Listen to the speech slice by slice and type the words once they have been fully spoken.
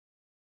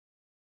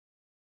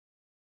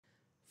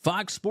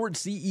Fox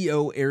Sports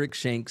CEO Eric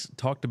Shanks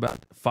talked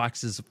about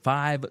Fox's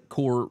 5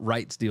 core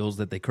rights deals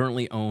that they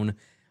currently own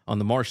on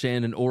the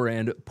Marchand and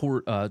Ourand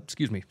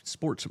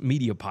sports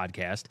media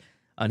podcast.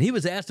 And he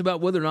was asked about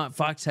whether or not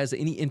Fox has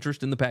any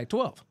interest in the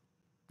Pac-12.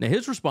 Now,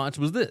 his response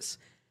was this: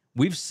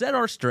 "We've set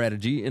our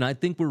strategy, and I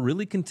think we're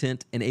really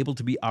content and able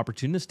to be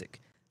opportunistic.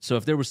 So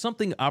if there was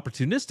something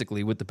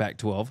opportunistically with the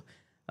Pac-12,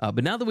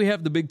 but now that we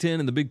have the Big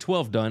Ten and the Big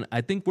 12 done, I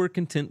think we're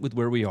content with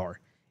where we are.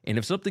 And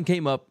if something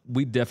came up,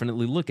 we'd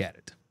definitely look at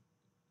it."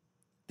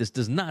 This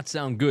does not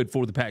sound good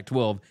for the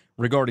Pac-12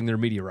 regarding their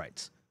media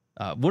rights.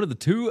 One of the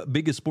 2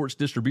 biggest sports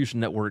distribution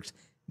networks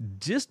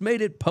just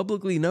made it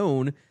publicly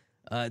known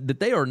that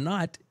they are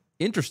not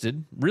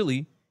interested,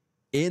 really,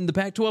 in the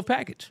Pac-12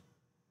 package.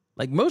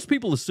 Like, most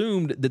people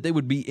assumed that they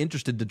would be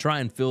interested to try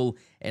and fill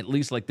at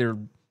least like their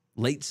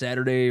late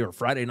Saturday or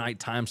Friday night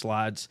time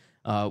slots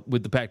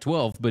with the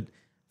Pac-12, but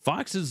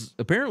Fox is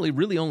apparently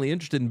really only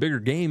interested in bigger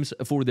games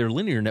for their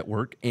linear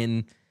network,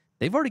 and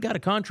they've already got a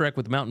contract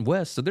with Mountain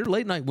West, so their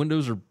late night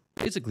windows are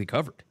basically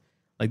covered.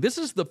 Like, this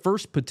is the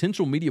first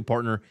potential media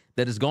partner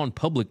that has gone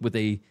public with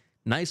a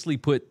nicely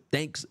put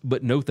thanks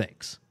but no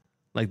thanks.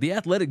 Like, The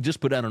Athletic just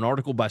put out an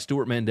article by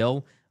Stuart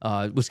Mandel.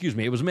 It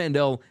was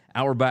Mandel,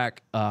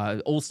 Auerbach,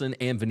 Olsen,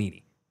 and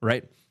Vanini,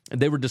 right?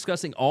 And they were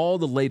discussing all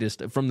the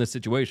latest from this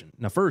situation.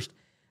 Now, first,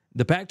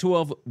 the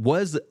Pac-12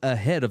 was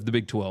ahead of the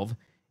Big 12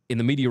 in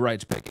the media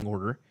rights pecking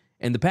order,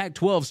 and the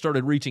Pac-12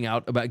 started reaching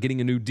out about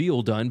getting a new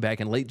deal done back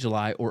in late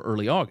July or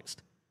early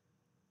August.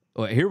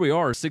 Well, here we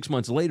are 6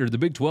 months later. The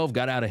Big 12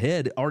 got out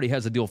ahead, already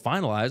has a deal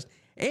finalized,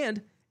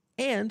 and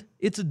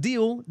it's a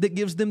deal that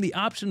gives them the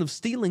option of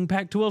stealing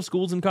Pac-12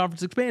 schools in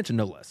conference expansion,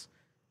 no less.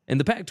 And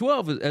the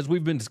Pac-12, as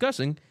we've been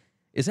discussing,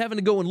 is having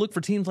to go and look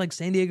for teams like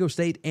San Diego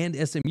State and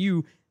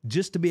SMU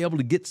just to be able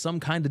to get some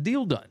kind of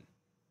deal done.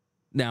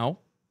 Now,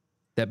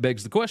 that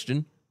begs the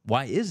question,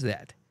 why is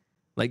that?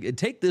 Like,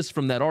 take this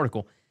from that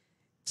article.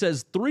 It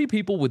says 3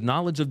 people with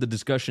knowledge of the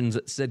discussions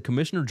said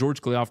Commissioner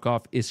George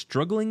Kliavkoff is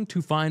struggling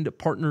to find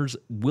partners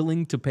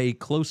willing to pay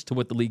close to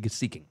what the league is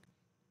seeking.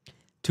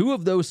 2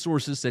 of those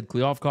sources said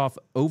Kliavkoff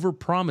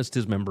overpromised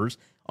his members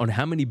on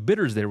how many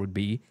bidders there would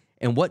be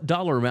and what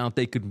dollar amount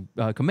they could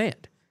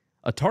command.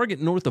 A target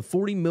north of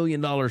 $40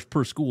 million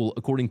per school,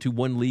 according to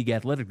one league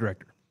athletic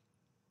director.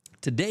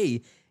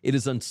 Today, it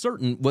is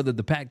uncertain whether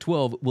the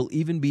Pac-12 will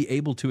even be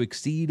able to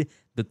exceed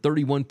the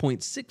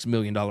 $31.6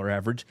 million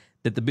average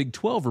that the Big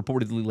 12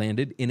 reportedly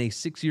landed in a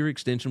 6-year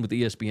extension with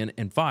ESPN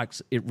and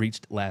Fox it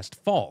reached last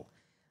fall.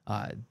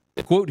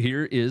 The quote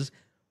here is,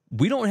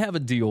 "We don't have a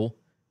deal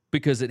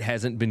because it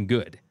hasn't been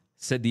good,"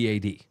 said the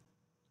AD.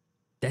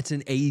 That's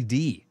an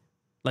AD.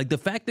 Like, the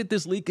fact that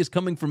this leak is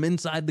coming from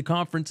inside the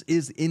conference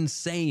is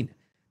insane.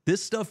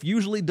 This stuff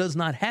usually does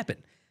not happen.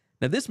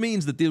 Now, this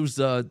means that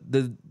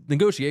the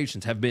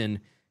negotiations have been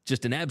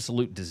just an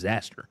absolute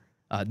disaster.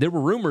 There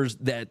were rumors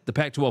that the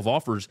Pac-12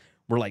 offers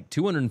were like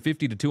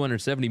 $250 to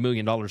 $270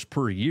 million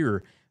per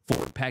year for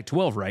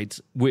Pac-12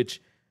 rights,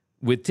 which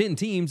with 10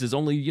 teams is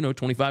only,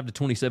 $25 to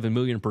 $27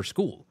 million per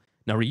school.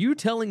 Now, are you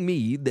telling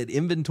me that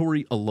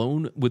inventory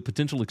alone with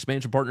potential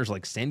expansion partners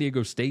like San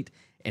Diego State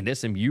and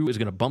SMU is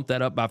going to bump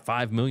that up by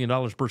 $5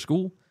 million per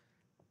school?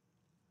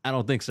 I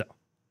don't think so.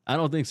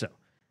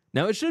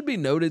 Now, it should be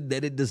noted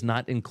that it does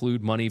not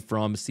include money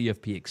from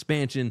CFP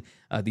expansion,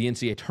 the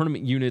NCAA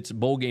tournament units,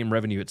 bowl game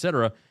revenue,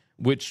 etc.,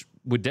 which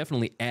would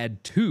definitely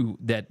add to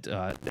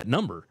that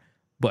number.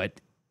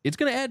 But it's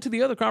going to add to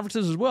the other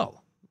conferences as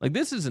well. Like,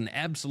 this is an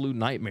absolute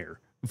nightmare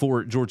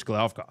for George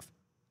Kliavkoff.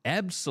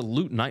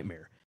 Absolute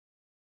nightmare.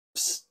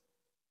 Psst.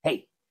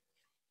 Hey,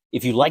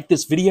 if you like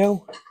this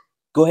video,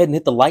 go ahead and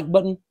hit the like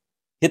button,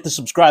 hit the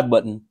subscribe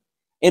button,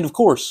 and of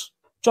course,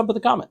 jump in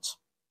the comments.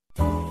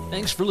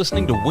 Thanks for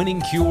listening to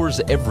Winning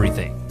Cures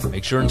Everything.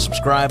 Make sure and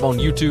subscribe on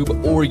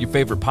YouTube or your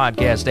favorite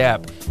podcast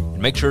app, and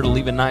make sure to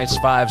leave a nice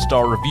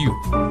 5-star review.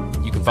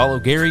 You can follow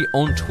Gary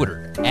on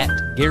Twitter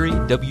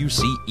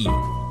 @GaryWCE,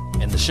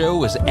 and the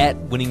show is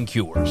 @Winning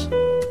Cures.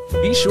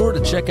 Be sure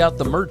to check out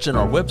the merch in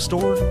our web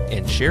store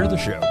and share the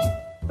show.